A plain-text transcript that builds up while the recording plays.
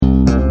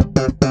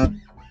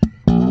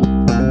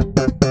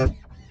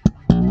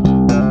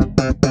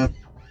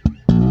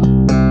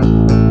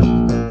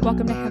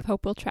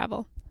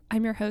Travel.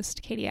 I'm your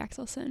host, Katie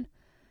Axelson.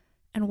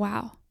 And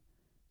wow,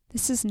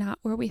 this is not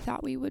where we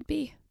thought we would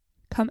be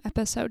come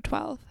episode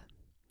 12.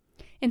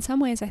 In some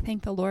ways, I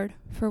thank the Lord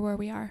for where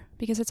we are,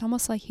 because it's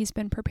almost like He's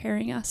been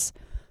preparing us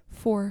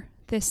for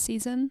this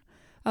season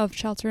of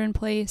shelter in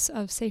place,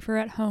 of safer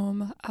at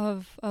home,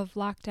 of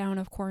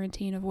lockdown, of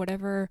quarantine, of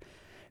whatever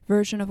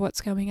version of what's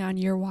going on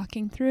you're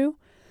walking through.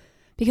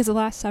 Because the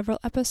last several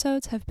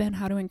episodes have been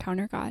how to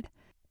encounter God.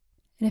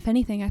 And if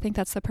anything, I think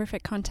that's the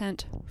perfect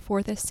content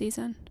for this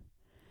season.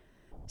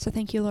 So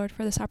thank you, Lord,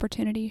 for this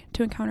opportunity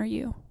to encounter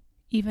you,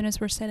 even as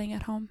we're sitting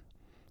at home,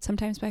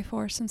 sometimes by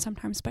force and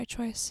sometimes by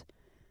choice.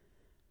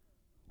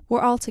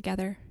 We're all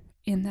together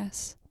in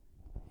this.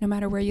 No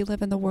matter where you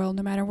live in the world,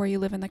 no matter where you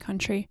live in the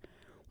country,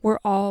 we're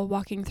all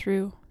walking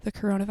through the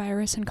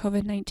coronavirus and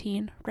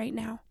COVID-19 right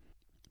now.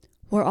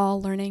 We're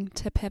all learning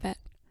to pivot.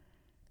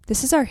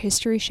 This is our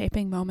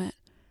history-shaping moment,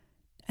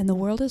 and the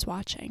world is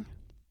watching.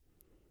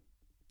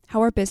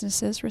 How are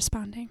businesses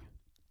responding?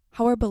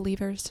 How are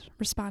believers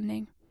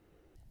responding?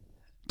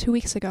 2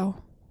 weeks ago,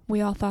 we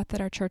all thought that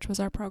our church was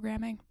our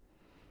programming,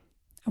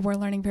 and we're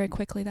learning very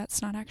quickly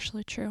that's not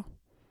actually true.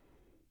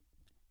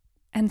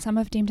 And some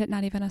have deemed it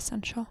not even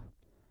essential.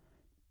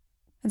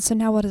 And so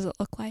now what does it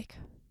look like?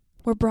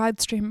 We're live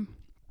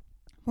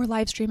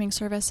streaming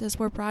services,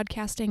 we're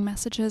broadcasting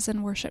messages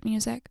and worship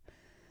music,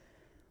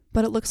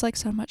 but it looks like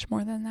so much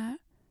more than that.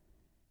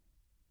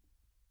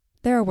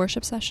 There are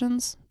worship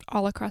sessions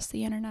all across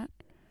the internet.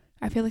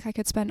 I feel like I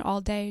could spend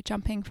all day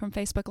jumping from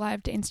Facebook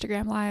Live to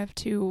Instagram Live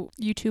to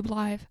YouTube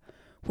Live,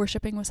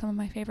 worshiping with some of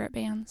my favorite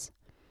bands.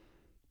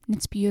 And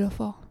it's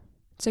beautiful.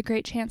 It's a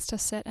great chance to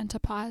sit and to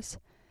pause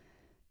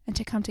and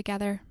to come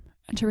together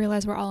and to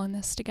realize we're all in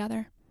this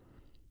together.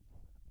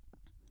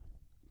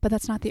 But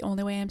that's not the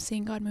only way I'm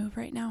seeing God move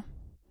right now.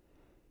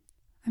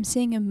 I'm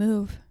seeing Him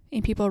move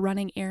in people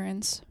running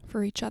errands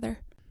for each other.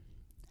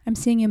 I'm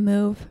seeing Him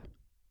move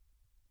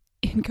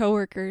in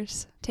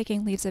coworkers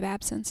taking leaves of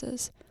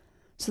absences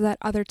so that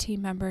other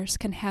team members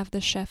can have the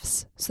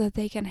shifts, so that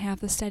they can have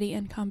the steady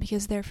income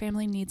because their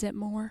family needs it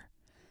more.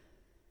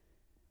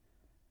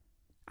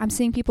 I'm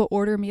seeing people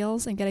order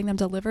meals and getting them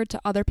delivered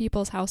to other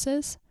people's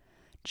houses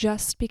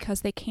just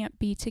because they can't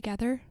be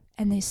together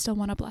and they still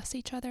want to bless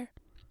each other.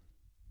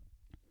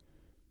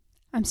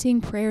 I'm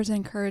seeing prayers and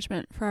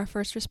encouragement for our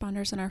first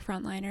responders and our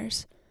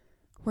frontliners.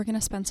 We're going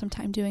to spend some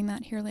time doing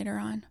that here later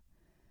on.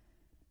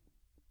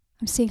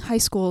 I'm seeing high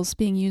schools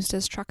being used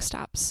as truck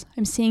stops.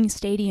 I'm seeing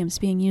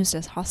stadiums being used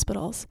as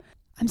hospitals.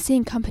 I'm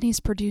seeing companies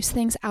produce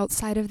things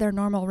outside of their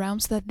normal realm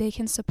so that they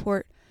can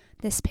support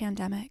this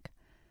pandemic.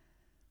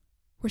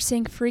 We're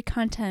seeing free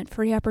content,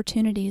 free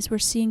opportunities. We're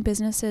seeing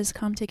businesses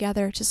come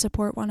together to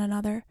support one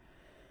another.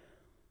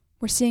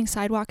 We're seeing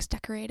sidewalks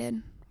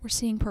decorated. We're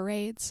seeing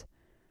parades.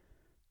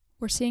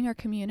 We're seeing our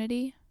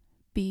community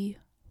be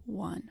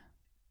one.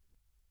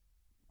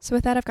 So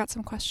with that, I've got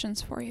some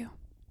questions for you.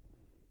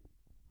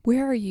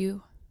 Where are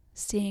you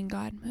seeing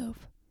God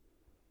move?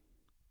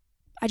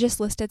 I just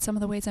listed some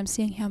of the ways I'm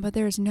seeing Him, but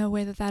there is no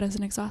way that is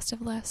an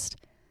exhaustive list.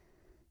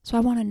 So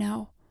I want to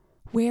know,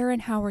 where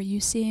and how are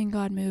you seeing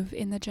God move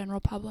in the general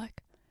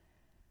public?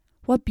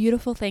 What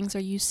beautiful things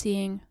are you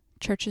seeing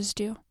churches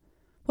do?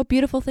 What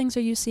beautiful things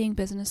are you seeing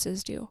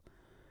businesses do?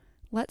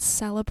 Let's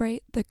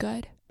celebrate the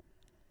good,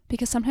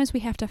 because sometimes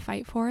we have to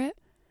fight for it,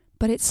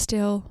 but it's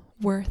still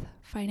worth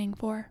fighting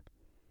for.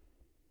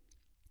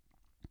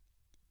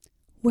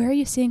 Where are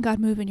you seeing God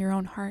move in your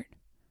own heart?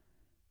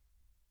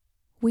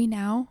 We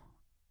now,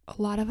 a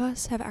lot of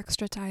us, have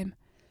extra time.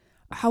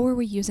 How are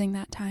we using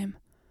that time?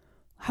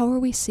 How are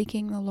we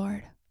seeking the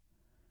Lord?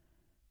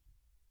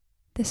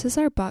 This is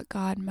our but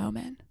God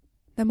moment.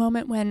 The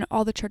moment when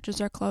all the churches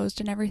are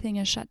closed and everything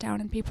is shut down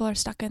and people are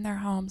stuck in their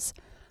homes.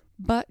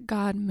 But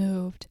God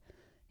moved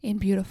in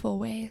beautiful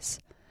ways.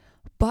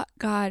 But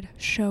God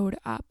showed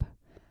up.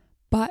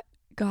 But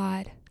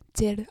God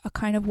did a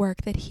kind of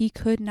work that He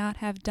could not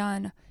have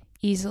done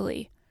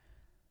easily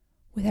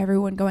with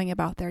everyone going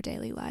about their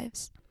daily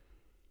lives.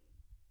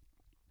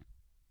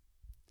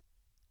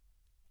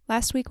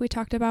 Last week we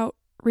talked about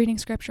reading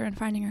scripture and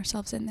finding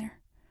ourselves in there.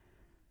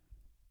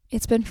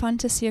 It's been fun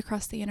to see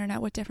across the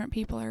internet what different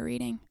people are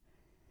reading.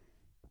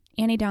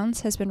 Annie Downs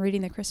has been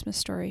reading the Christmas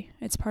story.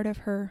 It's part of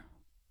her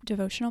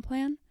devotional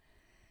plan.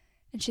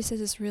 And she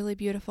says it's really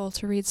beautiful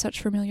to read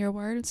such familiar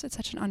words at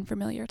such an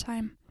unfamiliar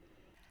time.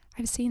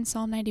 I've seen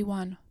Psalm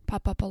 91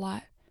 pop up a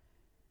lot.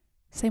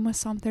 Same with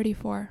Psalm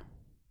 34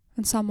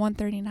 and Psalm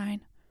 139.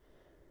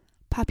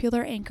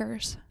 Popular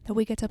anchors that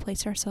we get to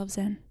place ourselves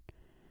in.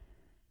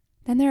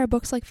 Then there are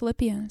books like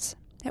Philippians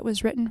that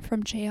was written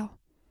from jail.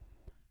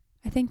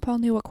 I think Paul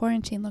knew what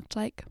quarantine looked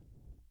like,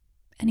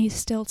 and he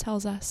still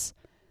tells us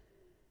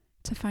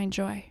to find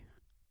joy,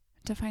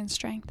 to find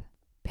strength.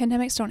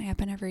 Pandemics don't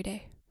happen every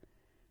day.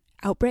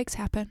 Outbreaks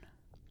happen,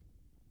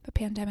 but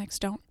pandemics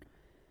don't.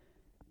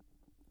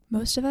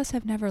 Most of us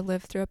have never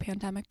lived through a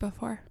pandemic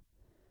before.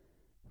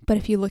 But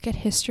if you look at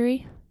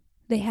history,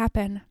 they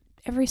happen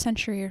every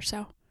century or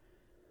so.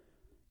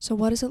 So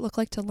what does it look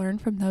like to learn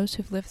from those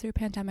who've lived through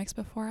pandemics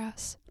before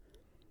us?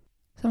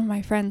 Some of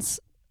my friends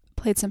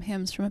played some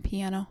hymns from a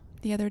piano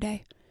the other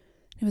day.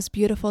 It was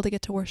beautiful to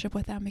get to worship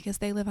with them because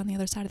they live on the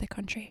other side of the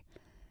country.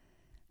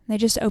 And they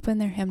just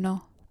opened their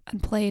hymnal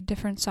and played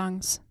different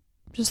songs,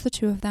 just the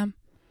two of them,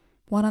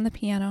 one on the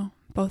piano,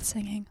 both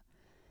singing.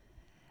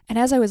 And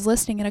as I was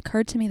listening, it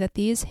occurred to me that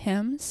these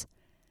hymns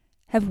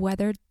have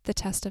weathered the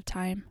test of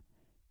time.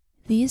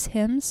 These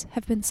hymns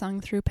have been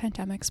sung through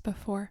pandemics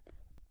before.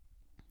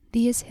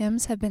 These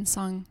hymns have been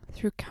sung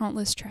through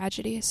countless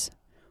tragedies,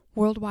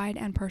 worldwide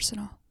and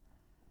personal.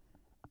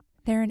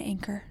 They're an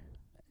anchor.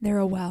 They're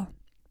a well.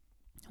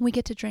 We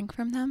get to drink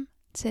from them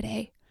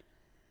today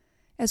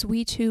as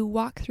we too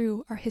walk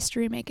through our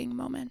history-making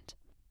moment.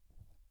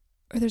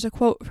 Or there's a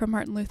quote from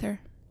Martin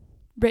Luther,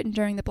 written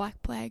during the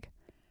Black Plague.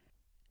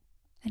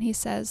 And he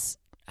says,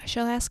 "I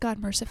shall ask God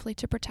mercifully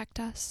to protect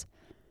us.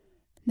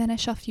 Then I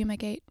shall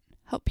fumigate,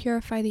 help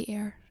purify the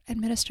air,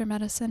 administer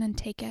medicine, and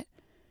take it.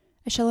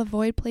 I shall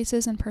avoid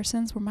places and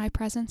persons where my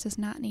presence is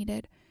not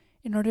needed,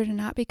 in order to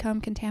not become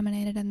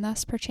contaminated and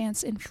thus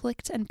perchance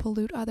inflict and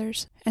pollute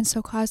others, and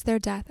so cause their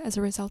death as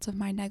a result of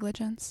my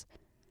negligence.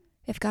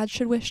 If God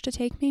should wish to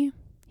take me,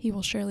 he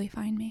will surely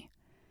find me.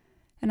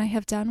 And I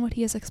have done what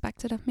he has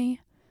expected of me,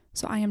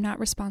 so I am not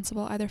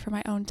responsible either for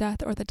my own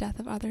death or the death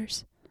of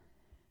others.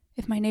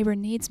 If my neighbor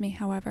needs me,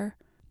 however,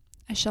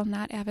 I shall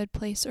not avid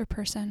place or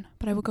person,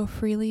 but I will go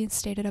freely as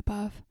stated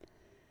above.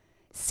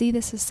 See,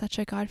 this is such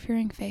a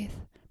God-fearing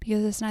faith,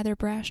 because it is neither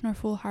brash nor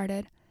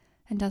foolhardy,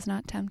 and does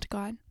not tempt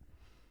God."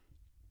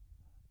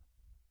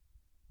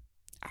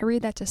 I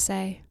read that to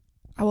say,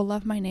 I will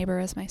love my neighbor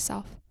as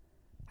myself.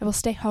 I will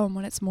stay home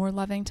when it's more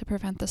loving to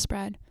prevent the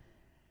spread.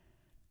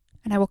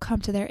 And I will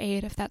come to their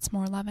aid if that's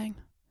more loving.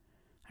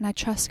 And I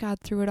trust God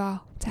through it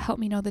all to help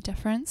me know the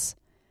difference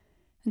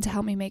and to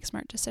help me make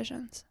smart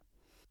decisions.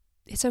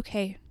 It's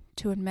okay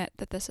to admit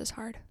that this is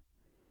hard.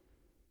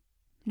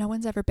 No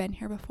one's ever been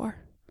here before.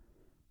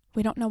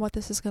 We don't know what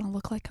this is going to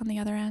look like on the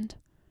other end.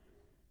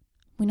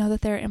 We know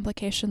that there are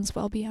implications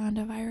well beyond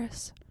a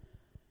virus.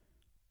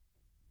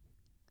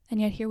 And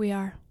yet here we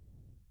are,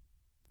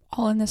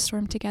 all in this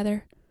storm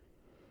together,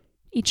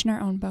 each in our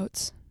own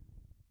boats,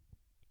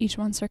 each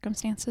one's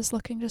circumstances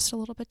looking just a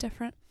little bit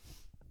different.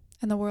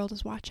 And the world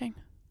is watching.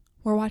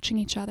 We're watching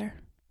each other.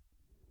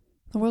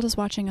 The world is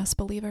watching us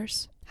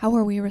believers. How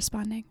are we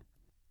responding?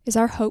 Is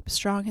our hope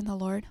strong in the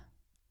Lord?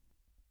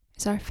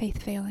 Is our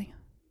faith failing?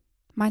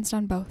 Mine's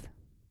done both.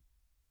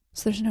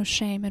 So there's no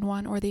shame in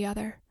one or the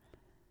other.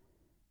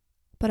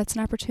 But it's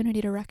an opportunity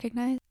to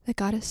recognize that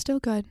God is still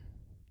good.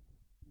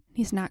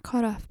 He's not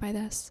caught off by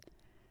this,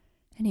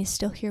 and he's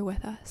still here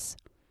with us.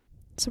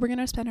 So we're going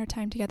to spend our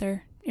time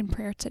together in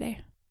prayer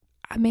today.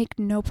 I make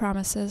no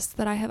promises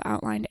that I have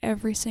outlined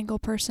every single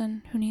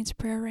person who needs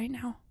prayer right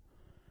now.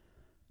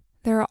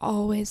 There are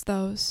always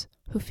those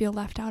who feel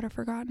left out or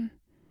forgotten.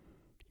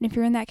 And if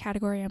you're in that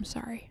category, I'm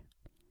sorry.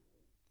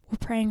 We're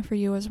praying for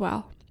you as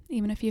well,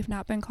 even if you've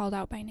not been called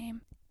out by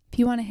name. If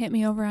you want to hit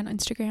me over on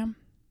Instagram,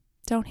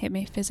 don't hit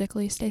me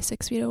physically, stay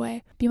 6 feet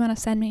away. If you want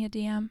to send me a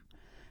DM,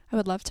 I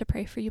would love to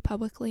pray for you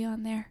publicly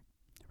on there.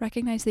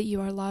 Recognize that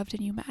you are loved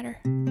and you matter.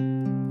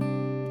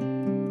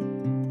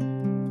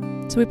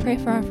 So we pray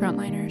for our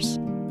frontliners,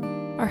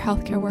 our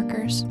healthcare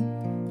workers,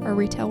 our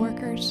retail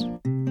workers,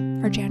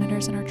 our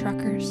janitors and our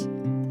truckers.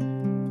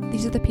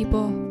 These are the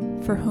people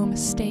for whom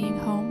staying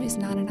home is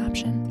not an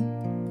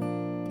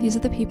option. These are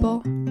the people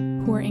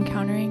who are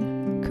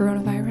encountering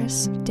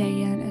coronavirus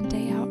day in and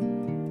day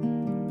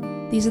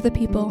out. These are the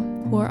people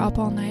who are up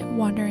all night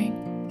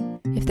wondering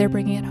if they're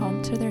bringing it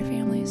home to their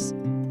families.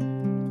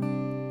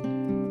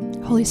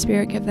 Holy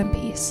Spirit, give them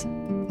peace.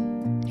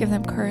 Give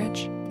them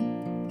courage.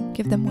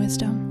 Give them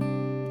wisdom.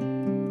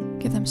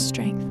 Give them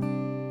strength.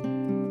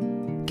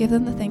 Give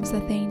them the things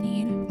that they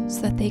need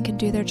so that they can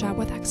do their job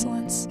with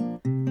excellence,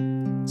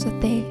 so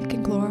that they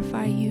can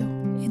glorify you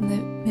in the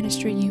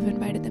ministry you've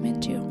invited them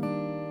into.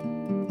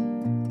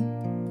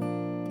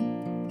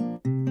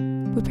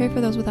 We pray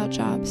for those without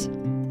jobs,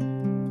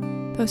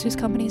 those whose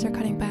companies are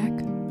cutting back,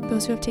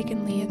 those who have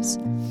taken leaves,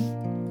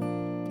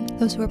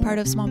 those who are part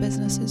of small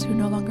businesses who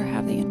no longer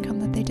have the income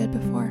that they did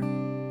before.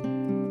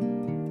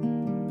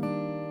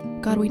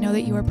 God, we know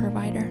that you are a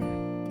provider.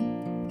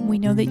 We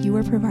know that you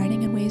are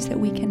providing in ways that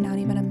we cannot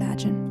even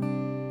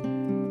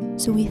imagine.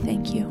 So we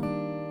thank you.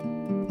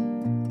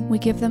 We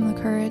give them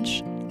the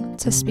courage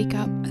to speak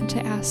up and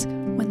to ask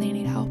when they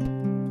need help.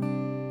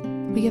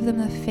 We give them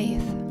the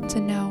faith to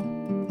know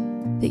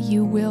that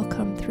you will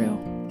come through.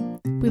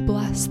 We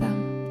bless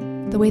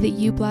them the way that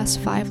you blessed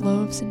 5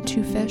 loaves and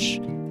 2 fish,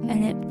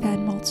 and it fed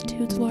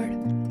multitudes, Lord.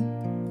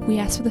 We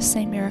ask for the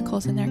same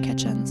miracles in their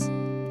kitchens,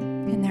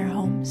 in their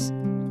homes,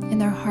 in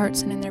their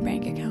hearts, and in their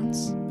bank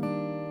accounts.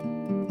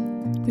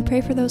 We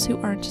pray for those who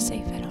aren't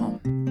safe at home.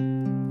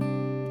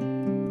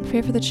 We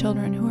pray for the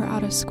children who are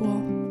out of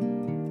school,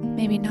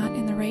 maybe not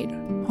in the right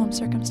home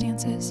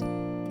circumstances.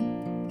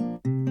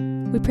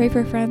 We pray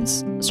for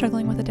friends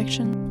struggling with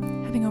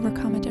addiction, having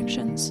overcome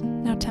addictions,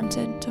 now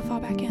tempted to fall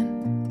back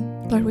in.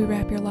 Lord, we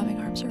wrap your loving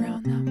arms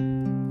around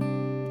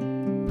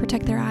them.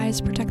 Protect their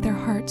eyes, protect their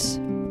hearts.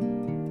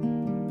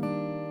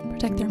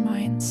 Protect their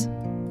minds.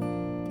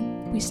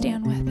 We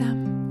stand with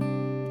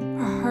them.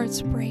 Our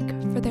hearts break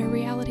for their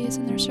realities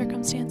and their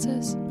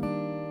circumstances.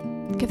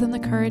 Give them the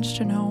courage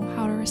to know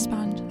how to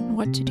respond and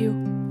what to do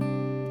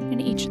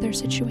in each of their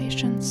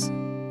situations.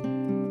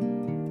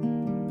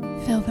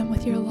 Fill them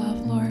with your love,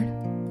 Lord.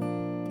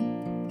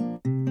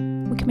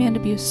 We command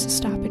abuse to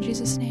stop in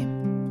Jesus'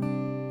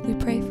 name. We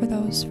pray for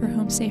those for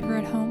whom safer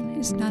at home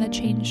is not a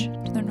change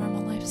to their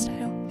normal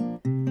lifestyle.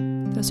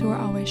 Those who are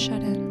always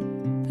shut in.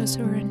 Those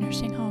who are in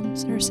nursing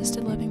homes or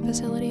assisted living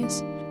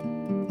facilities.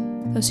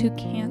 Those who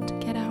can't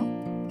get out.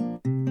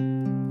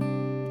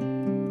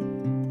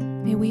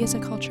 May we as a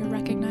culture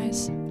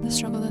recognize the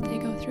struggle that they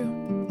go through.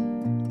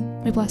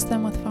 We bless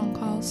them with phone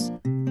calls.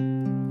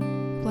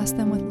 We bless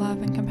them with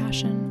love and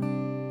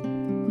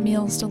compassion.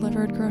 Meals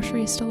delivered,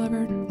 groceries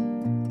delivered.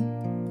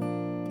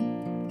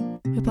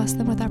 We bless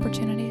them with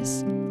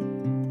opportunities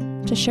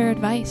to share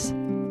advice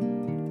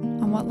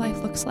on what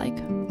life looks like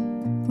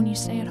when you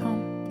stay at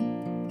home.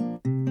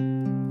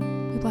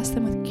 We bless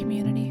them with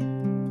community.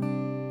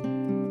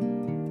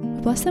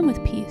 We bless them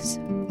with peace.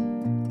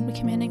 We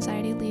command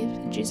anxiety leave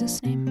in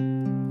Jesus' name.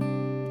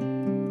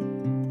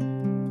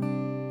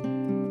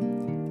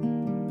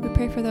 We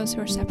pray for those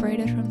who are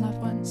separated from loved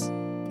ones,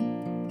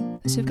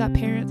 those who've got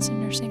parents in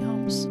nursing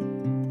homes,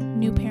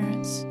 new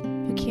parents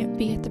who can't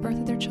be at the birth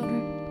of their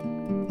children,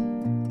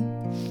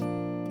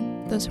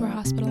 those who are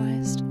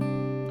hospitalized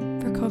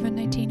for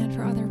COVID-19 and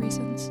for other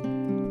reasons.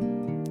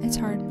 It's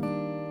hard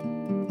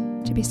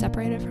to be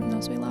separated from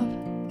those we love.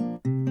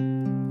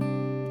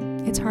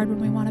 It's hard when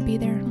we want to be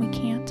there and we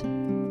can't.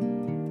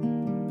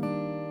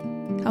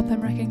 Help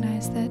them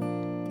recognize that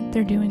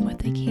they're doing what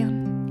they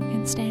can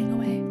in staying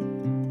away.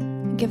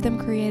 And give them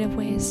creative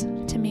ways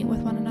to meet with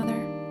one another.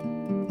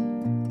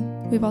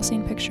 We've all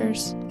seen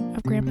pictures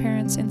of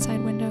grandparents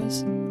inside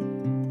windows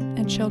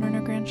and children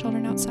or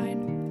grandchildren outside.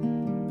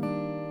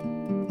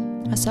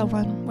 I saw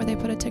one where they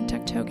put a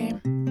tic-tac-toe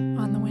game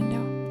on the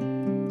window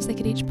so they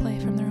could each play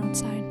from their own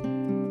side.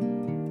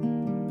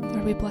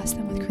 Lord, we bless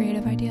them with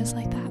creative ideas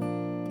like that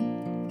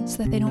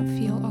so that they don't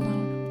feel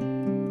alone.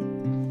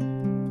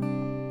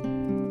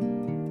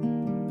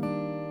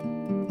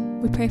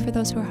 We pray for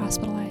those who are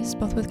hospitalized,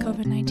 both with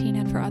COVID-19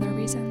 and for other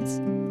reasons.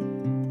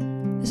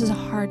 This is a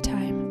hard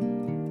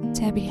time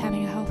to be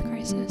having a health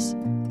crisis.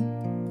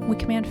 We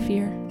command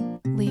fear,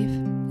 leave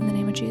in the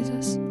name of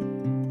Jesus.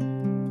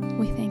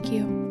 We thank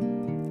you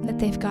that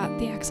they've got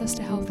the access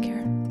to health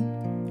care.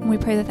 And we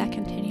pray that that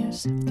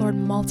continues. Lord,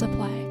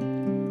 multiply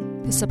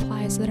the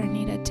supplies that are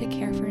needed to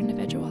care for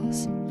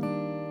individuals.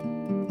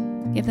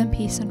 Give them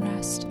peace and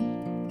rest.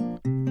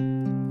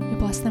 We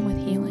bless them with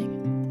healing.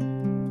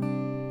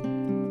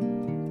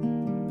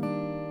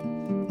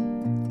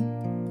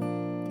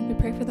 We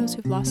pray for those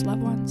who've lost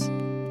loved ones,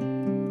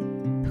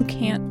 who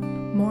can't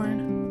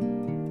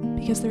mourn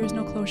because there is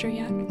no closure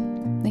yet.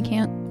 They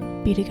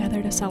can't be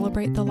together to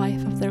celebrate the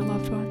life of their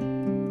loved one.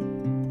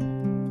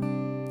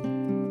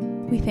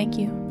 We thank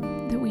you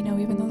that we know,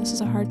 even though this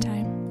is a hard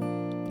time,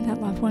 that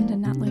loved one did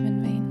not live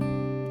in vain.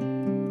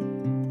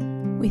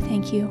 We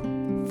thank you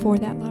for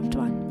that loved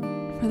one,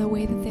 for the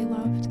way that they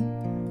loved,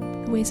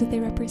 the ways that they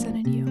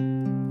represented you.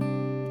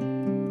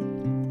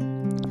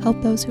 Help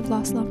those who've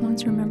lost loved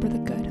ones remember the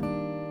good,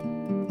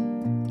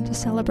 to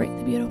celebrate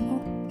the beautiful,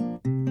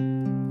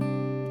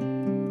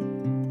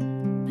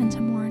 and to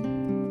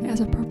mourn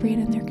as appropriate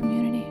in their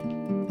community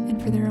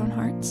and for their own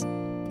hearts.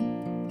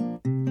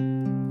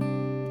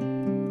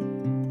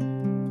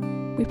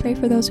 We pray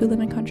for those who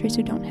live in countries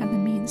who don't have the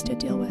means to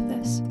deal with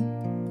this.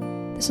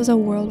 This is a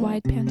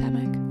worldwide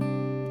pandemic.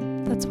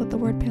 That's what the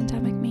word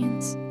pandemic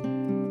means.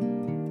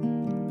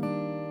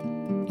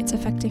 It's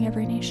affecting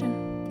every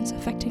nation. It's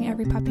affecting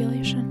every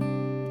population.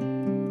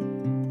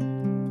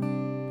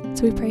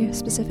 So we pray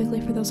specifically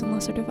for those in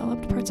lesser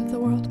developed parts of the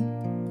world,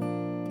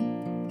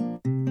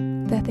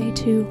 that they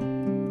too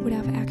would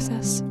have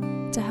access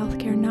to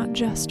healthcare, not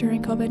just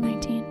during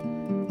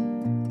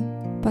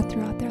COVID-19, but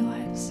throughout their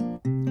lives.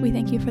 We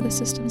thank you for the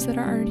systems that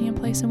are already in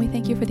place, and we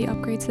thank you for the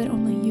upgrades that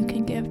only you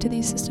can give to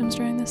these systems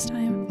during this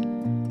time.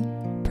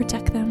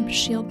 Protect them,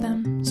 shield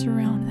them,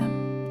 surround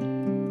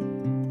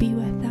them. Be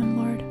with them,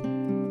 Lord,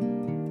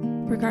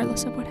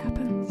 regardless of what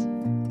happens.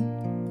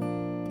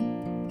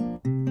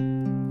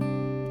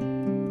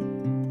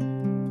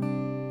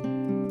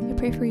 I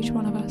pray for each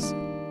one of us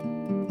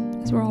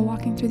as we're all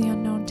walking through the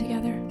unknown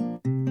together,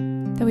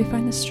 that we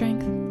find the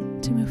strength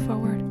to move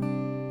forward,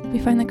 that we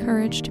find the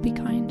courage to be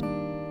kind,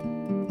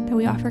 that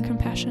we offer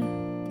compassion.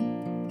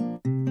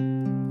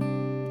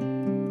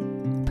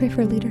 Pray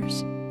for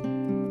leaders,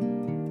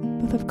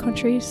 both of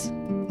countries,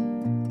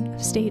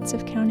 of states,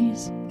 of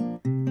counties,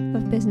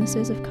 of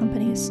businesses, of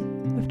companies,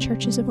 of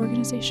churches, of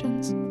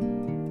organizations.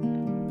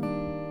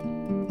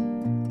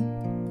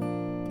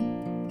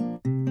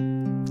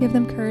 Give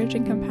them courage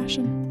and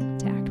compassion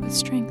to act with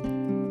strength,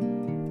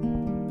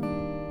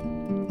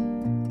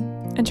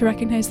 and to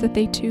recognize that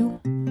they too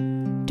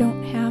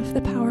don't have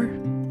the power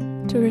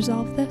to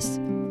resolve this.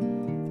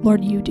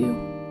 Lord, you do.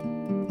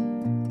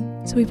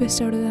 So we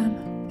bestow to them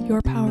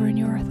your power and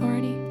your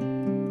authority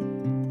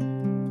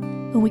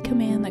And we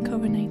command that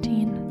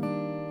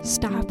COVID-19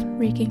 stop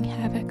wreaking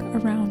havoc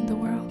around the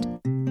world.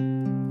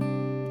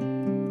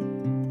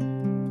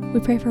 We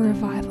pray for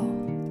revival.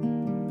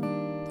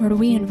 Lord,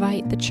 we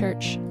invite the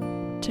church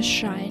to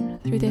shine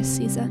through this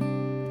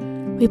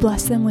season. We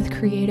bless them with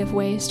creative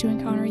ways to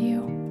encounter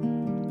you.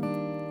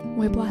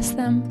 We bless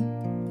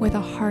them with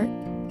a heart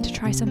to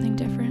try something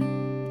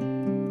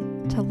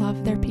different, to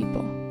love their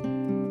people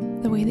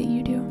the way that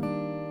you do.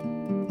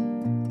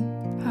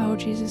 Oh,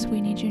 Jesus,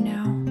 we need you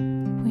now.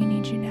 We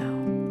need you now.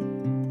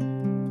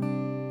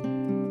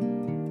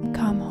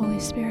 Come, Holy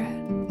Spirit.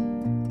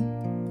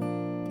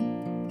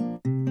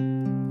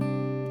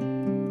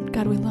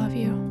 God, we love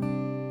you.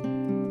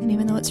 And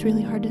even though it's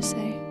really hard to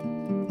say,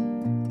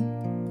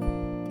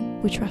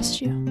 we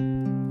trust you.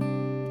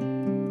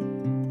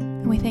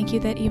 And we thank you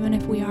that even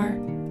if we are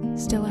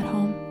still at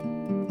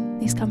home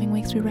these coming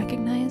weeks, we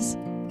recognize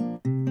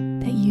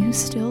that you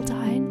still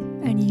died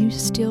and you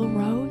still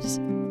rose.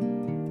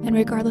 And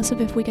regardless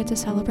of if we get to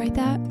celebrate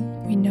that,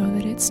 we know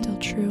that it's still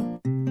true.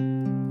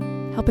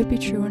 Help it be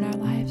true in our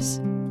lives.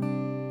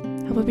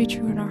 Help it be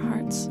true in our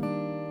hearts.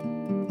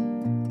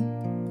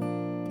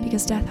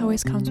 Because death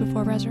always comes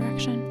before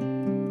resurrection.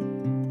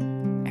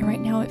 And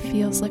right now it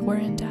feels like we're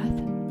in death.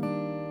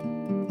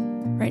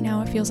 Right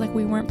now it feels like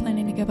we weren't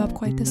planning to give up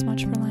quite this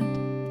much for Lent.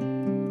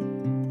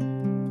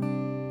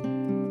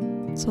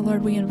 So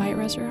Lord, we invite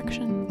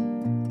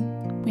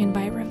resurrection. We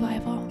invite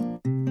revival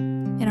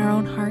in our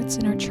own hearts,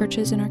 in our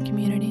churches, in our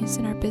communities,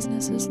 in our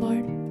businesses,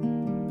 Lord.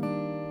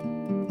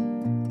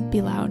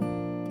 Be loud.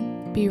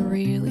 Be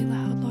really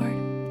loud, Lord.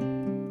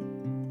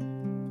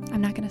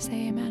 I'm not going to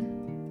say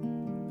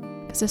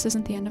amen, because this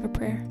isn't the end of a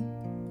prayer.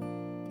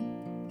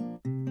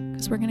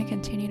 Because we're going to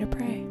continue to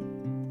pray.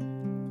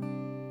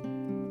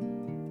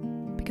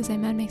 Because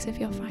amen makes it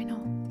feel final.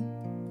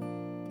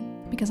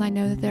 Because I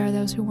know that there are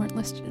those who weren't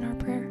listed in our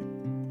prayer.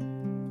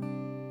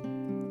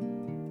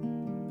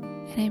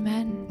 And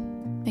amen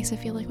makes it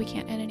feel like we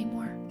can't end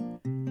anymore.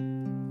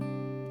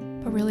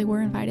 But really,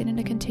 we're invited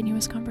into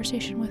continuous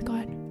conversation with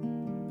God.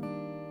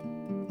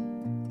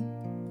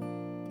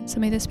 So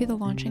may this be the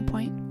launching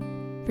point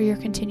for your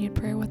continued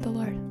prayer with the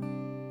Lord.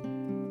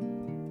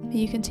 May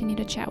you continue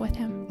to chat with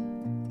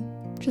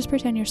Him. Just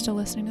pretend you're still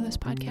listening to this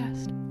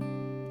podcast.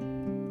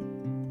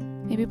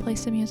 Maybe play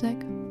some music.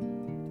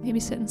 Maybe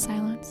sit in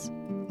silence.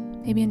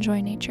 Maybe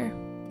enjoy nature.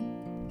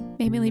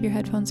 Maybe leave your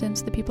headphones in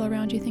so the people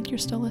around you think you're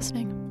still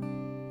listening.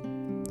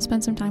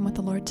 Spend some time with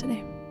the Lord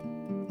today.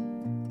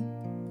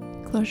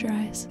 Close your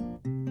eyes.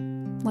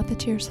 Let the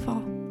tears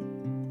fall.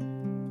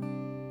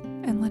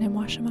 And let Him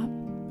wash them up.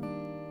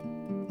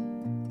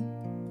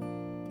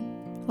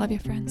 Love you,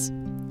 friends.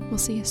 We'll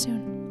see you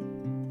soon.